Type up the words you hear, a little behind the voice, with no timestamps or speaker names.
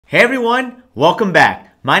Hey everyone, welcome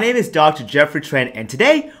back. My name is Dr. Jeffrey Trent, and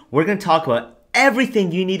today we're going to talk about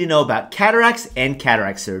everything you need to know about cataracts and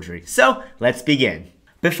cataract surgery. So let's begin.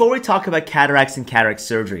 Before we talk about cataracts and cataract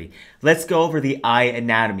surgery, let's go over the eye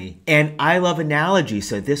anatomy. And I love analogies,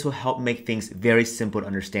 so this will help make things very simple to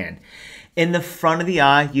understand. In the front of the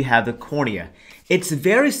eye, you have the cornea. It's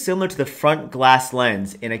very similar to the front glass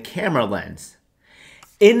lens in a camera lens.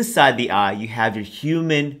 Inside the eye, you have your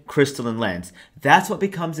human crystalline lens. That's what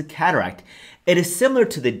becomes a cataract. It is similar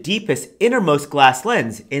to the deepest innermost glass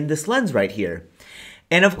lens in this lens right here.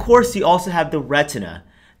 And of course, you also have the retina.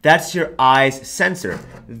 That's your eye's sensor.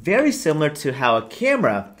 Very similar to how a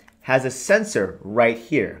camera has a sensor right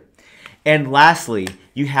here. And lastly,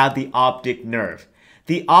 you have the optic nerve.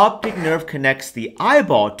 The optic nerve connects the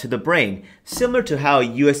eyeball to the brain, similar to how a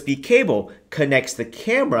USB cable connects the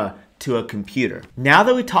camera to a computer. Now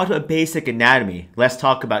that we talked about basic anatomy, let's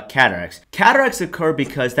talk about cataracts. Cataracts occur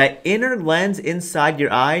because that inner lens inside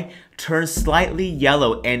your eye turns slightly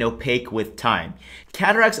yellow and opaque with time.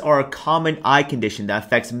 Cataracts are a common eye condition that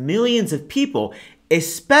affects millions of people,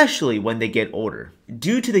 especially when they get older.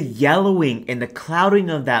 Due to the yellowing and the clouding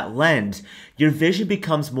of that lens, your vision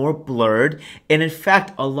becomes more blurred, and in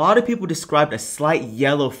fact, a lot of people describe a slight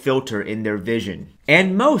yellow filter in their vision.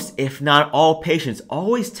 And most, if not all patients,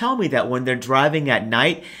 always tell me that when they're driving at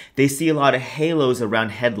night, they see a lot of halos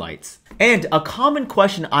around headlights. And a common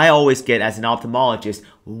question I always get as an ophthalmologist,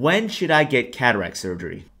 when should I get cataract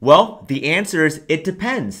surgery? Well, the answer is it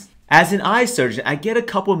depends. As an eye surgeon, I get a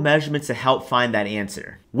couple measurements to help find that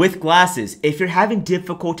answer. With glasses, if you're having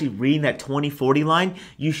difficulty reading that 20/40 line,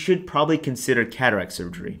 you should probably consider cataract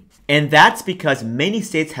surgery. And that's because many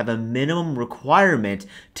states have a minimum requirement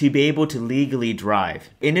to be able to legally drive.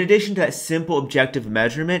 In addition to that simple objective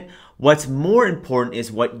measurement, what's more important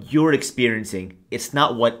is what you're experiencing. It's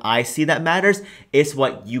not what I see that matters, it's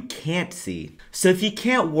what you can't see. So if you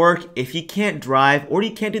can't work, if you can't drive, or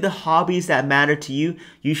you can't do the hobbies that matter to you,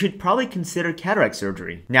 you should probably consider cataract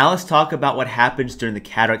surgery. Now let's talk about what happens during the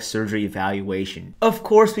cataract surgery evaluation. Of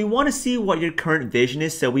course, we want to see what your current vision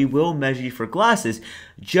is, so we will measure you for glasses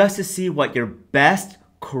just to see what your best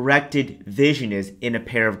corrected vision is in a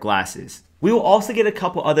pair of glasses. We will also get a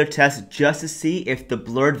couple other tests just to see if the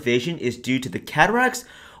blurred vision is due to the cataracts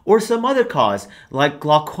or some other cause like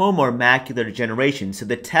glaucoma or macular degeneration. So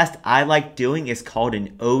the test I like doing is called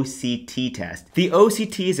an OCT test. The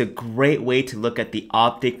OCT is a great way to look at the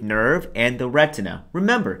optic nerve and the retina.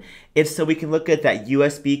 Remember, it's so we can look at that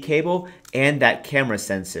USB cable and that camera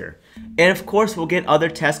sensor. And of course, we'll get other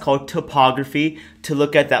tests called topography to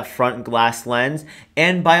look at that front glass lens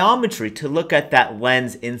and biometry to look at that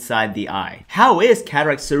lens inside the eye. How is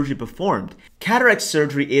cataract surgery performed? Cataract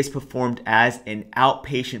surgery is performed as an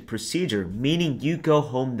outpatient procedure, meaning you go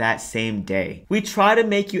home that same day. We try to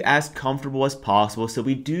make you as comfortable as possible, so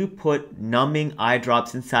we do put numbing eye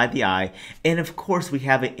drops inside the eye, and of course we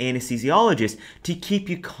have an anesthesiologist to keep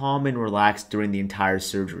you calm and relaxed during the entire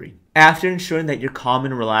surgery. After ensuring that you're calm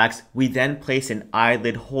and relaxed, we then place an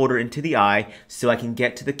eyelid holder into the eye so I can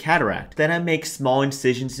get to the cataract. Then I make small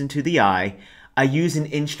incisions into the eye. I use an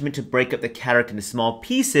instrument to break up the cataract into small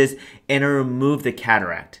pieces and I remove the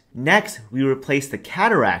cataract. Next, we replace the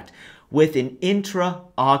cataract with an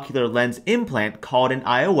intraocular lens implant called an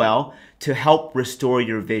IOL to help restore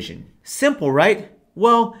your vision. Simple, right?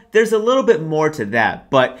 Well, there's a little bit more to that,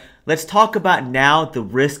 but let's talk about now the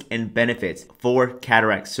risk and benefits for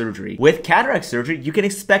cataract surgery. With cataract surgery, you can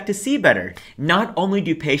expect to see better. Not only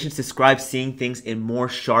do patients describe seeing things in more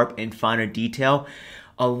sharp and finer detail,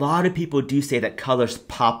 a lot of people do say that colors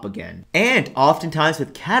pop again. And oftentimes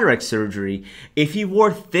with cataract surgery, if you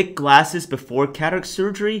wore thick glasses before cataract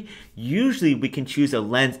surgery, usually we can choose a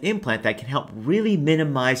lens implant that can help really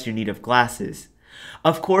minimize your need of glasses.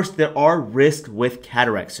 Of course, there are risks with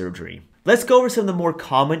cataract surgery. Let's go over some of the more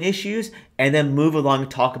common issues and then move along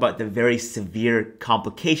and talk about the very severe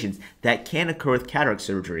complications that can occur with cataract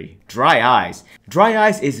surgery. Dry eyes. Dry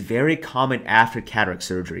eyes is very common after cataract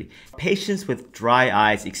surgery. Patients with dry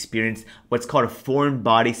eyes experience what's called a foreign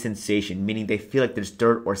body sensation, meaning they feel like there's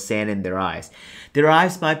dirt or sand in their eyes. Their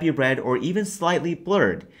eyes might be red or even slightly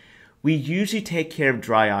blurred. We usually take care of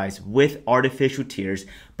dry eyes with artificial tears,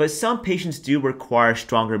 but some patients do require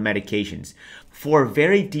stronger medications. For a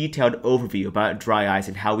very detailed overview about dry eyes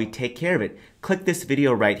and how we take care of it, click this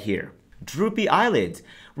video right here. Droopy eyelids.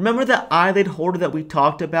 Remember that eyelid holder that we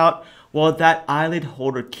talked about? Well, that eyelid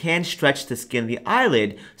holder can stretch the skin of the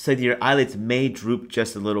eyelid so that your eyelids may droop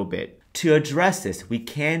just a little bit. To address this, we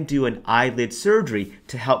can do an eyelid surgery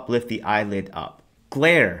to help lift the eyelid up.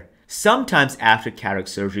 Glare. Sometimes after cataract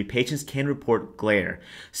surgery, patients can report glare.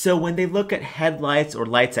 So when they look at headlights or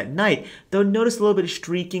lights at night, they'll notice a little bit of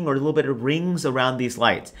streaking or a little bit of rings around these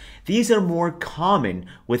lights. These are more common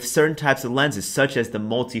with certain types of lenses, such as the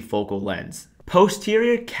multifocal lens.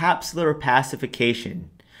 Posterior capsular opacification.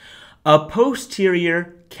 A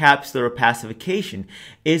posterior capsular opacification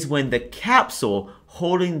is when the capsule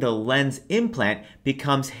holding the lens implant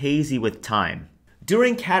becomes hazy with time.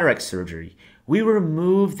 During cataract surgery, we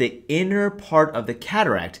remove the inner part of the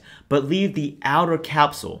cataract but leave the outer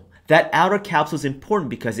capsule. That outer capsule is important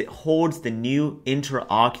because it holds the new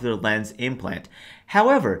intraocular lens implant.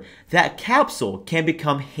 However, that capsule can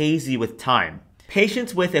become hazy with time.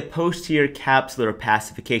 Patients with a posterior capsular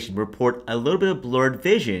opacification report a little bit of blurred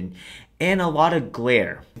vision and a lot of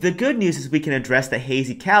glare. The good news is we can address the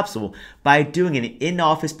hazy capsule by doing an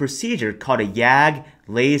in-office procedure called a YAG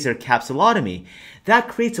laser capsulotomy. That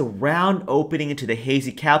creates a round opening into the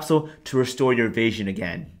hazy capsule to restore your vision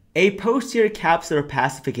again. A posterior capsular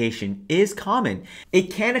opacification is common.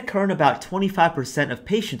 It can occur in about 25% of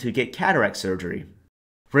patients who get cataract surgery.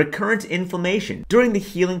 Recurrent inflammation. During the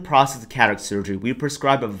healing process of cataract surgery, we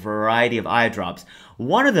prescribe a variety of eye drops.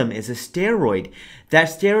 One of them is a steroid. That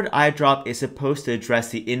steroid eye drop is supposed to address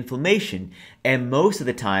the inflammation, and most of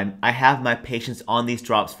the time, I have my patients on these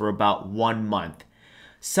drops for about 1 month.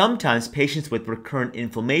 Sometimes patients with recurrent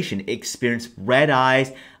inflammation experience red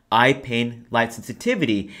eyes, eye pain, light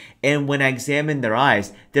sensitivity, and when I examine their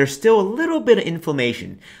eyes, there's still a little bit of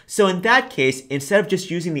inflammation. So in that case, instead of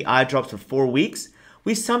just using the eye drops for 4 weeks,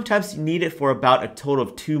 we sometimes need it for about a total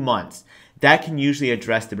of 2 months. That can usually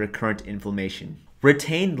address the recurrent inflammation.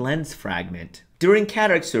 Retained lens fragment. During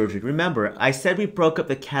cataract surgery, remember, I said we broke up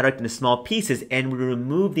the cataract into small pieces and we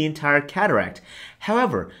removed the entire cataract.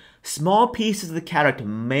 However, small pieces of the cataract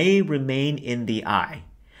may remain in the eye.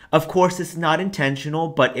 Of course, this is not intentional,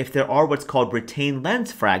 but if there are what's called retained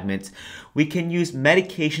lens fragments, we can use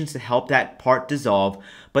medications to help that part dissolve,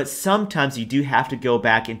 but sometimes you do have to go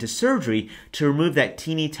back into surgery to remove that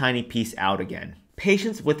teeny tiny piece out again.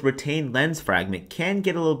 Patients with retained lens fragment can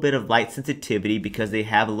get a little bit of light sensitivity because they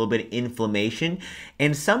have a little bit of inflammation,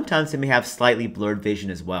 and sometimes they may have slightly blurred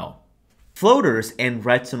vision as well. Floaters and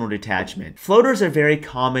retinal detachment. Floaters are very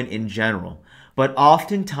common in general, but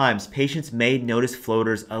oftentimes patients may notice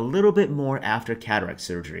floaters a little bit more after cataract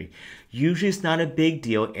surgery. Usually it's not a big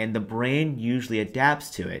deal and the brain usually adapts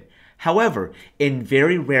to it. However, in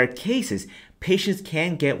very rare cases, patients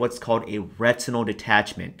can get what's called a retinal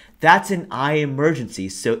detachment. That's an eye emergency,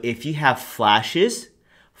 so if you have flashes,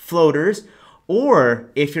 floaters, or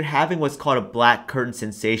if you're having what's called a black curtain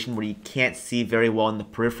sensation where you can't see very well in the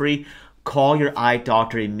periphery, call your eye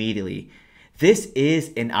doctor immediately. This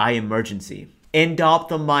is an eye emergency.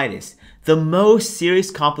 Endophthalmitis. The most serious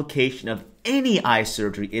complication of any eye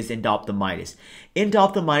surgery is endophthalmitis.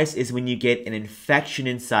 Endophthalmitis is when you get an infection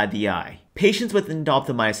inside the eye. Patients with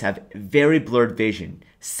endophthalmitis have very blurred vision,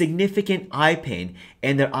 significant eye pain,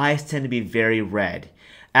 and their eyes tend to be very red.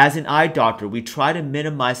 As an eye doctor, we try to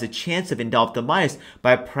minimize the chance of endophthalmitis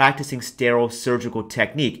by practicing sterile surgical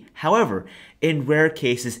technique. However, in rare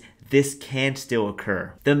cases, this can still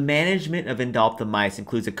occur. The management of endophthalmitis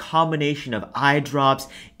includes a combination of eye drops,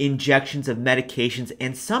 injections of medications,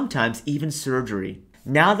 and sometimes even surgery.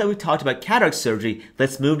 Now that we've talked about cataract surgery,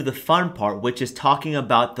 let's move to the fun part, which is talking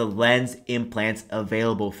about the lens implants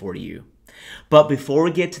available for you. But before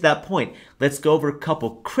we get to that point, let's go over a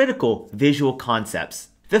couple critical visual concepts.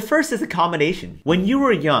 The first is accommodation. When you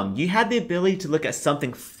were young, you had the ability to look at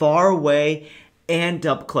something far away and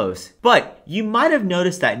up close. But you might have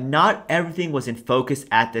noticed that not everything was in focus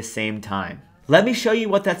at the same time. Let me show you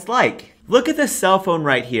what that's like. Look at the cell phone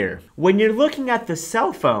right here. When you're looking at the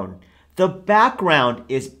cell phone, the background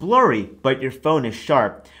is blurry, but your phone is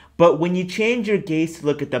sharp. But when you change your gaze to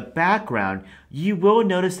look at the background, you will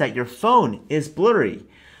notice that your phone is blurry.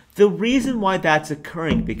 The reason why that's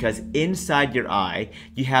occurring because inside your eye,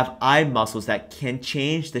 you have eye muscles that can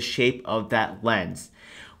change the shape of that lens.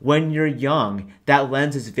 When you're young, that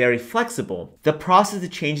lens is very flexible. The process of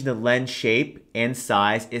changing the lens shape and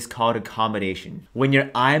size is called accommodation. When your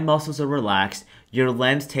eye muscles are relaxed, your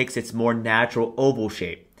lens takes its more natural oval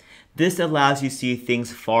shape. This allows you to see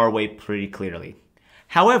things far away pretty clearly.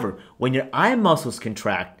 However, when your eye muscles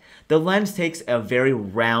contract, the lens takes a very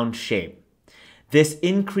round shape. This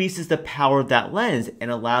increases the power of that lens and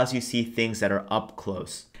allows you to see things that are up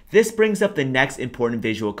close. This brings up the next important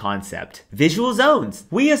visual concept, visual zones.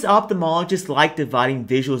 We as ophthalmologists like dividing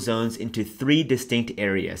visual zones into 3 distinct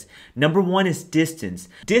areas. Number 1 is distance.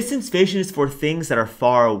 Distance vision is for things that are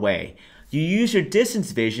far away. You use your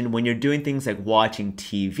distance vision when you're doing things like watching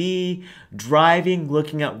TV, driving,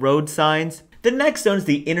 looking at road signs. The next zone is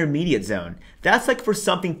the intermediate zone. That's like for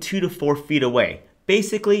something 2 to 4 feet away,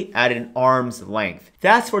 basically at an arm's length.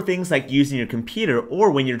 That's for things like using your computer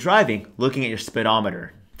or when you're driving, looking at your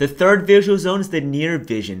speedometer. The third visual zone is the near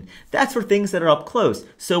vision. That's for things that are up close.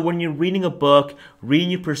 So when you're reading a book, reading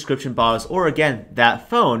your prescription bottles, or again, that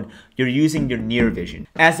phone, you're using your near vision.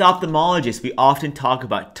 As ophthalmologists, we often talk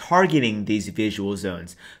about targeting these visual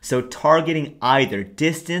zones. So targeting either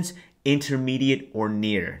distance, intermediate, or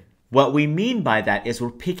near. What we mean by that is we're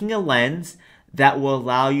picking a lens that will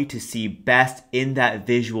allow you to see best in that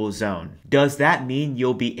visual zone. Does that mean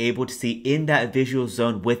you'll be able to see in that visual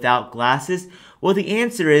zone without glasses? Well, the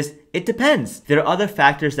answer is, it depends. There are other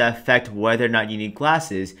factors that affect whether or not you need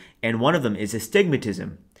glasses, and one of them is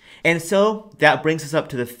astigmatism. And so, that brings us up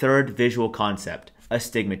to the third visual concept,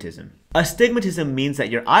 astigmatism. Astigmatism means that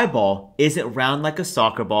your eyeball isn't round like a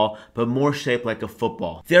soccer ball, but more shaped like a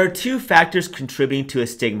football. There are two factors contributing to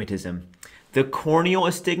astigmatism. The corneal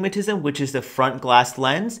astigmatism, which is the front glass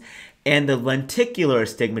lens, and the lenticular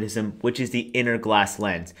astigmatism, which is the inner glass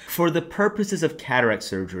lens. For the purposes of cataract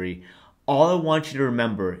surgery, all I want you to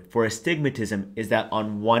remember for astigmatism is that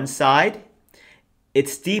on one side,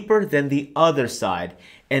 it's deeper than the other side,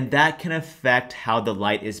 and that can affect how the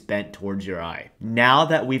light is bent towards your eye. Now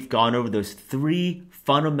that we've gone over those three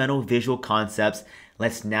fundamental visual concepts,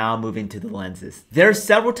 let's now move into the lenses. There are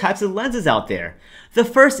several types of lenses out there. The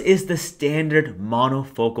first is the standard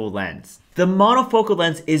monofocal lens. The monofocal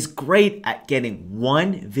lens is great at getting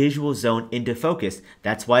one visual zone into focus.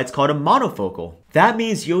 That's why it's called a monofocal. That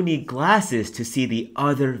means you'll need glasses to see the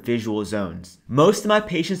other visual zones. Most of my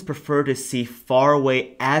patients prefer to see far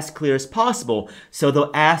away as clear as possible, so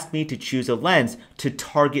they'll ask me to choose a lens to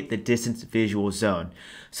target the distance visual zone.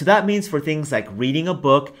 So that means for things like reading a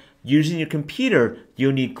book, using your computer,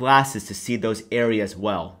 you'll need glasses to see those areas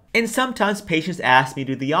well. And sometimes patients ask me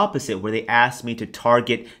to do the opposite, where they ask me to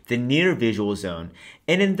target the near visual zone.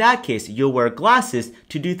 And in that case, you'll wear glasses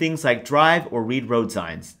to do things like drive or read road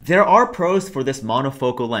signs. There are pros for this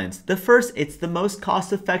monofocal lens. The first, it's the most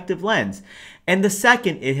cost-effective lens. And the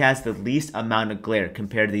second, it has the least amount of glare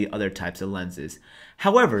compared to the other types of lenses.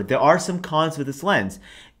 However, there are some cons with this lens.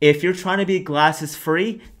 If you're trying to be glasses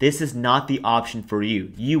free, this is not the option for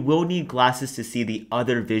you. You will need glasses to see the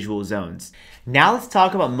other visual zones. Now let's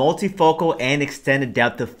talk about multifocal and extended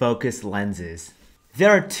depth of focus lenses. There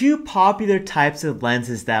are two popular types of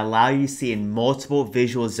lenses that allow you to see in multiple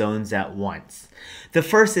visual zones at once. The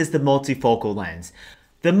first is the multifocal lens.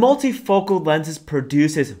 The multifocal lenses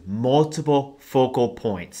produces multiple focal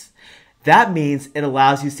points. That means it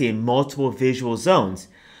allows you to see in multiple visual zones.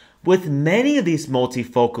 With many of these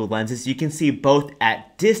multifocal lenses, you can see both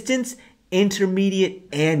at distance, intermediate,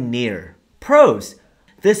 and near. Pros: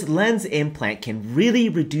 this lens implant can really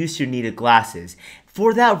reduce your need of glasses.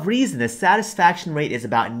 For that reason, the satisfaction rate is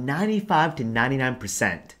about 95 to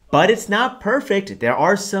 99%. But it's not perfect. There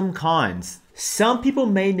are some cons. Some people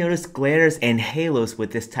may notice glares and halos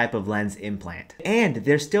with this type of lens implant. And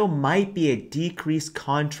there still might be a decreased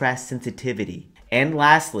contrast sensitivity. And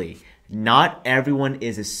lastly, not everyone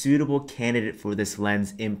is a suitable candidate for this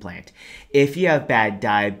lens implant. If you have bad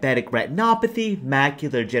diabetic retinopathy,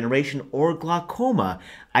 macular degeneration, or glaucoma,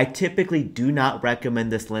 I typically do not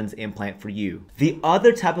recommend this lens implant for you. The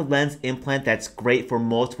other type of lens implant that's great for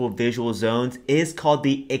multiple visual zones is called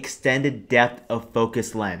the extended depth of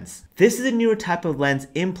focus lens. This is a newer type of lens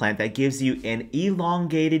implant that gives you an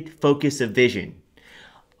elongated focus of vision.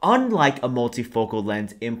 Unlike a multifocal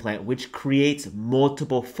lens implant, which creates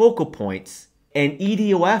multiple focal points, an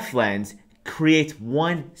EDOF lens creates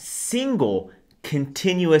one single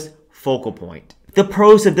continuous focal point. The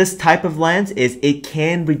pros of this type of lens is it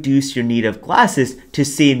can reduce your need of glasses to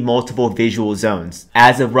see in multiple visual zones.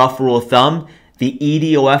 As a rough rule of thumb, the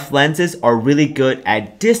EDOF lenses are really good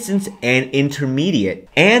at distance and intermediate.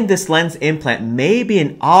 And this lens implant may be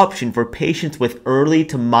an option for patients with early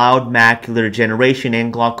to mild macular degeneration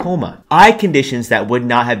and glaucoma, eye conditions that would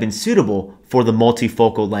not have been suitable for the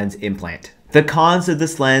multifocal lens implant. The cons of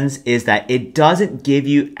this lens is that it doesn't give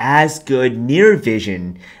you as good near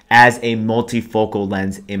vision as a multifocal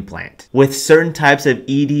lens implant. With certain types of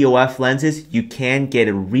EDOF lenses, you can get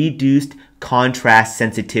a reduced contrast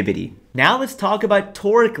sensitivity. Now let's talk about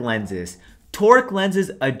toric lenses. Toric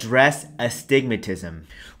lenses address astigmatism.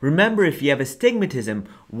 Remember, if you have astigmatism,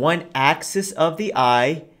 one axis of the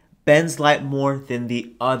eye bends light more than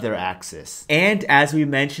the other axis. And as we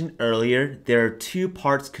mentioned earlier, there are two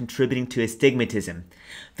parts contributing to astigmatism.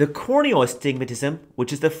 The corneal astigmatism,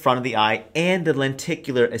 which is the front of the eye, and the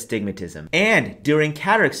lenticular astigmatism. And during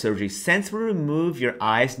cataract surgery, since we remove your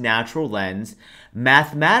eye's natural lens,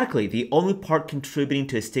 mathematically, the only part contributing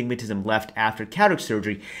to astigmatism left after cataract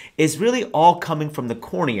surgery is really all coming from the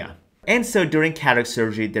cornea. And so during cataract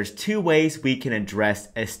surgery, there's two ways we can address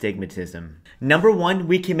astigmatism. Number one,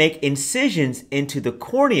 we can make incisions into the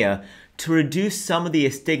cornea to reduce some of the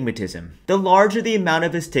astigmatism. The larger the amount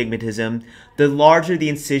of astigmatism, the larger the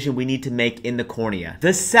incision we need to make in the cornea.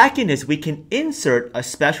 The second is we can insert a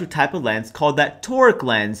special type of lens called that toric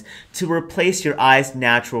lens to replace your eye's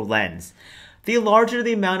natural lens. The larger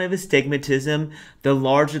the amount of astigmatism, the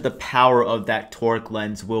larger the power of that toric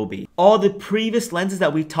lens will be. All the previous lenses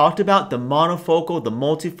that we talked about, the monofocal, the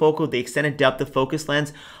multifocal, the extended depth of focus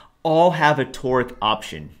lens, all have a toric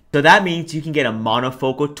option. So that means you can get a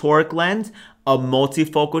monofocal toric lens, a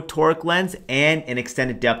multifocal toric lens, and an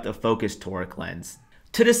extended depth of focus toric lens.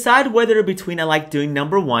 To decide whether between I like doing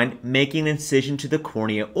number one, making an incision to the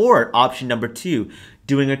cornea, or option number two,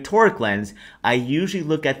 doing a toric lens, I usually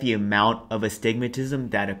look at the amount of astigmatism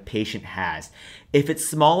that a patient has. If it's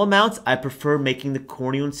small amounts, I prefer making the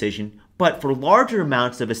corneal incision, but for larger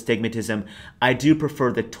amounts of astigmatism, I do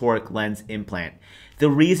prefer the toric lens implant. The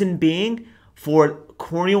reason being, for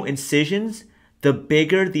corneal incisions, the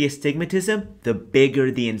bigger the astigmatism, the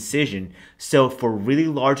bigger the incision. So for really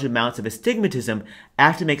large amounts of astigmatism, I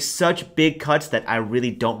have to make such big cuts that I really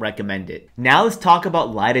don't recommend it. Now let's talk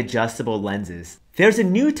about light adjustable lenses. There's a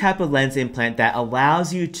new type of lens implant that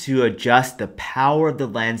allows you to adjust the power of the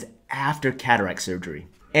lens after cataract surgery.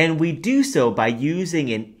 And we do so by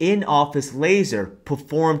using an in-office laser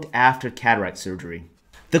performed after cataract surgery.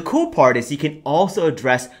 The cool part is you can also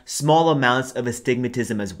address small amounts of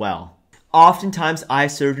astigmatism as well. Oftentimes, eye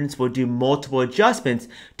surgeons will do multiple adjustments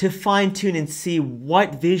to fine-tune and see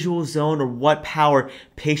what visual zone or what power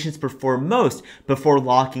patients prefer most before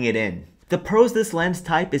locking it in. The pros of this lens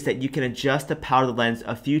type is that you can adjust the power of the lens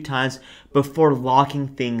a few times before locking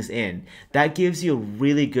things in. That gives you a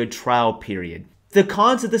really good trial period. The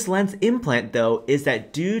cons of this lens implant, though, is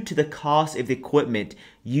that due to the cost of the equipment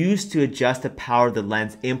used to adjust the power of the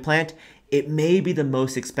lens implant, it may be the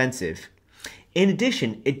most expensive. In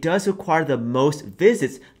addition, it does require the most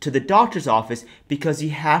visits to the doctor's office because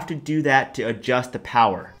you have to do that to adjust the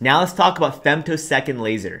power. Now let's talk about femtosecond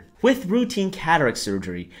laser. With routine cataract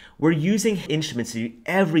surgery, we're using instruments to do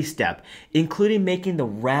every step, including making the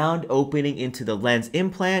round opening into the lens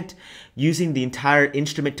implant, using the entire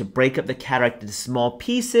instrument to break up the cataract into small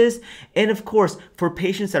pieces, and of course, for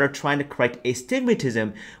patients that are trying to correct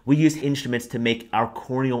astigmatism, we use instruments to make our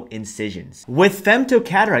corneal incisions. With femto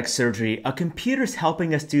cataract surgery, a computer is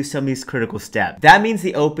helping us do some of these critical steps. That means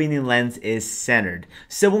the opening lens is centered.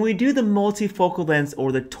 So when we do the multifocal lens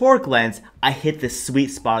or the toric lens, I hit the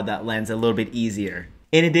sweet spot of that lens a little bit easier.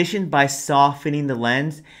 In addition, by softening the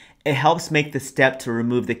lens, it helps make the step to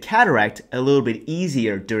remove the cataract a little bit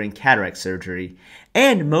easier during cataract surgery.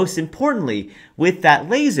 And most importantly, with that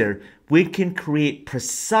laser, we can create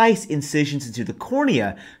precise incisions into the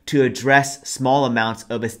cornea to address small amounts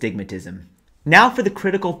of astigmatism. Now for the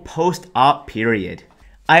critical post-op period.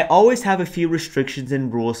 I always have a few restrictions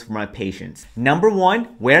and rules for my patients. Number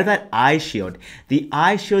one, wear that eye shield. The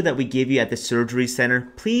eye shield that we give you at the surgery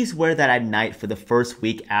center, please wear that at night for the first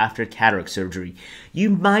week after cataract surgery.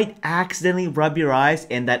 You might accidentally rub your eyes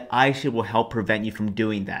and that eye shield will help prevent you from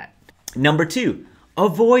doing that. Number two,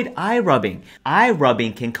 avoid eye rubbing. Eye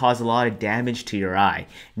rubbing can cause a lot of damage to your eye.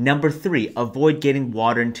 Number three, avoid getting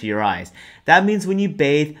water into your eyes. That means when you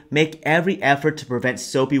bathe, make every effort to prevent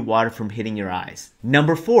soapy water from hitting your eyes.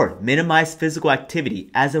 Number four, minimize physical activity.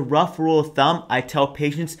 As a rough rule of thumb, I tell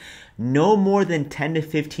patients no more than 10 to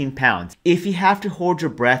 15 pounds. If you have to hold your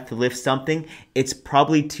breath to lift something, it's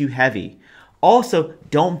probably too heavy. Also,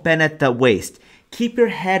 don't bend at the waist. Keep your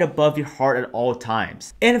head above your heart at all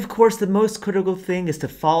times. And of course, the most critical thing is to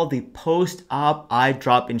follow the post-op eye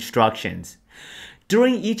drop instructions.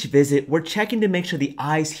 During each visit, we're checking to make sure the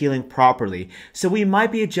eye is healing properly. So we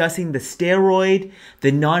might be adjusting the steroid,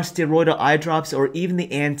 the non-steroidal eye drops, or even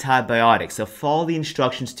the antibiotics. So follow the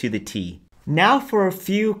instructions to the T. Now for a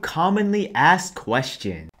few commonly asked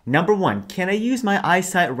questions. Number one, can I use my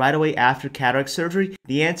eyesight right away after cataract surgery?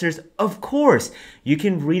 The answer is, of course. You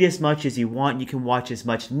can read as much as you want. You can watch as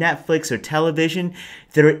much Netflix or television.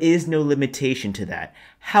 There is no limitation to that.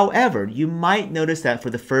 However, you might notice that for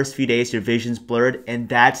the first few days your vision's blurred, and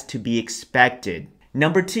that's to be expected.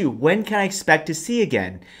 Number two, when can I expect to see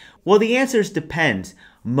again? Well, the answer is depends.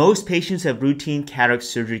 Most patients who have routine cataract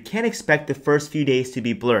surgery can expect the first few days to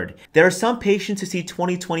be blurred. There are some patients who see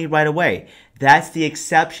 20/20 right away. That's the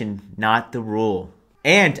exception, not the rule.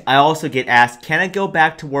 And I also get asked, can I go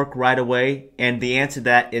back to work right away? And the answer to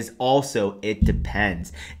that is also, it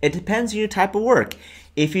depends. It depends on your type of work.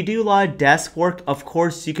 If you do a lot of desk work, of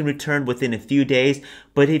course you can return within a few days,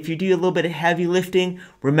 but if you do a little bit of heavy lifting,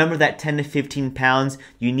 remember that 10 to 15 pounds,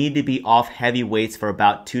 you need to be off heavy weights for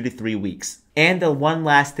about 2 to 3 weeks. And the one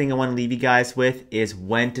last thing I want to leave you guys with is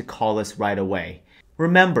when to call us right away.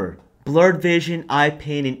 Remember, blurred vision, eye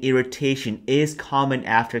pain, and irritation is common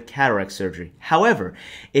after cataract surgery. However,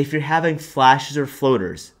 if you're having flashes or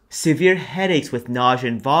floaters, severe headaches with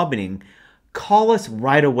nausea and vomiting, call us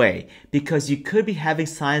right away because you could be having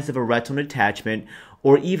signs of a retinal detachment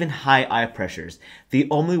or even high eye pressures. The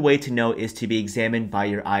only way to know is to be examined by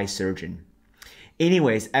your eye surgeon.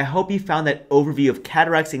 Anyways, I hope you found that overview of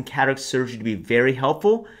cataracts and cataract surgery to be very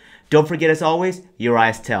helpful. Don't forget, as always, your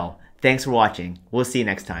eyes tell. Thanks for watching. We'll see you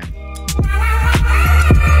next time.